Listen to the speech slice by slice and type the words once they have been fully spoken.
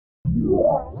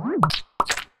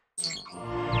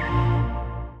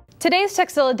Today's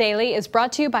Tekzilla Daily is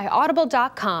brought to you by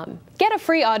Audible.com. Get a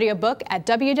free audiobook at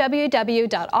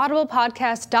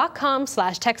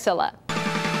www.audiblepodcast.com/Tekzilla.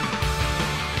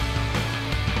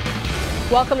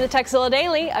 Welcome to Tekzilla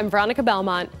Daily. I'm Veronica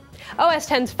Belmont.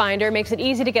 OS X's Finder makes it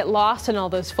easy to get lost in all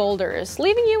those folders,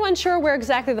 leaving you unsure where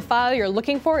exactly the file you're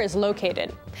looking for is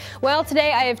located. Well,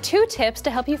 today I have 2 tips to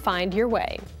help you find your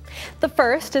way. The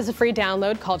first is a free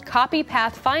download called Copy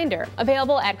Path Finder,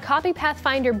 available at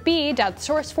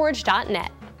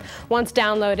copypathfinderb.sourceforge.net. Once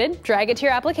downloaded, drag it to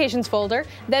your Applications folder,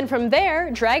 then from there,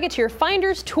 drag it to your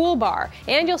Finder's toolbar,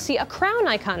 and you'll see a crown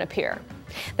icon appear.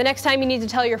 The next time you need to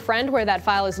tell your friend where that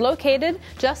file is located,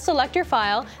 just select your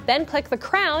file, then click the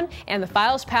crown, and the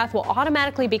file's path will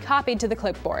automatically be copied to the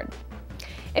clipboard.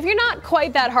 If you're not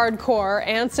quite that hardcore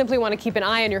and simply want to keep an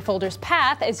eye on your folder's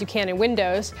path as you can in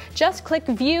Windows, just click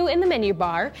View in the menu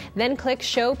bar, then click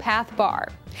Show Path Bar.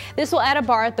 This will add a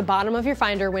bar at the bottom of your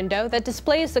Finder window that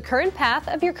displays the current path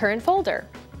of your current folder.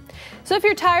 So if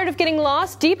you're tired of getting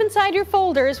lost deep inside your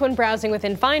folders when browsing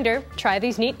within Finder, try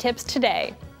these neat tips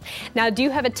today. Now, do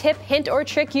you have a tip, hint, or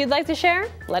trick you'd like to share?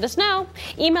 Let us know.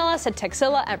 Email us at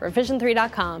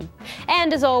tekzilla@revision3.com.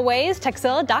 And as always,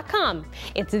 tekzilla.com.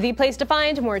 It's the place to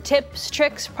find more tips,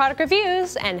 tricks, product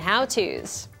reviews, and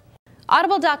how-tos.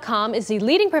 Audible.com is the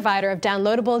leading provider of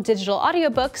downloadable digital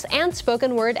audiobooks and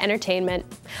spoken word entertainment.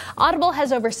 Audible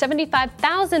has over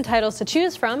 75,000 titles to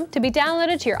choose from to be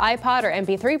downloaded to your iPod or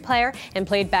MP3 player and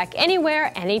played back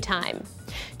anywhere, anytime.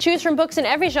 Choose from books in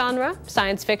every genre: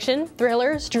 science fiction,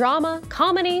 thrillers, drama,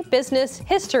 comedy, business,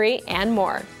 history, and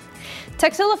more.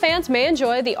 Tekzilla fans may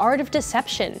enjoy The Art of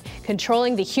Deception,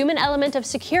 Controlling the Human Element of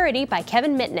Security by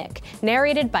Kevin Mitnick,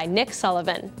 narrated by Nick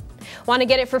Sullivan. Want to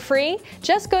get it for free?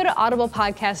 Just go to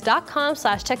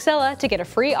audiblepodcast.com/Tekzilla to get a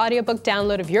free audiobook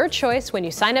download of your choice when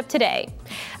you sign up today.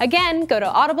 Again, go to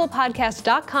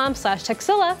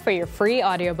audiblepodcast.com/Tekzilla for your free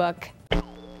audiobook.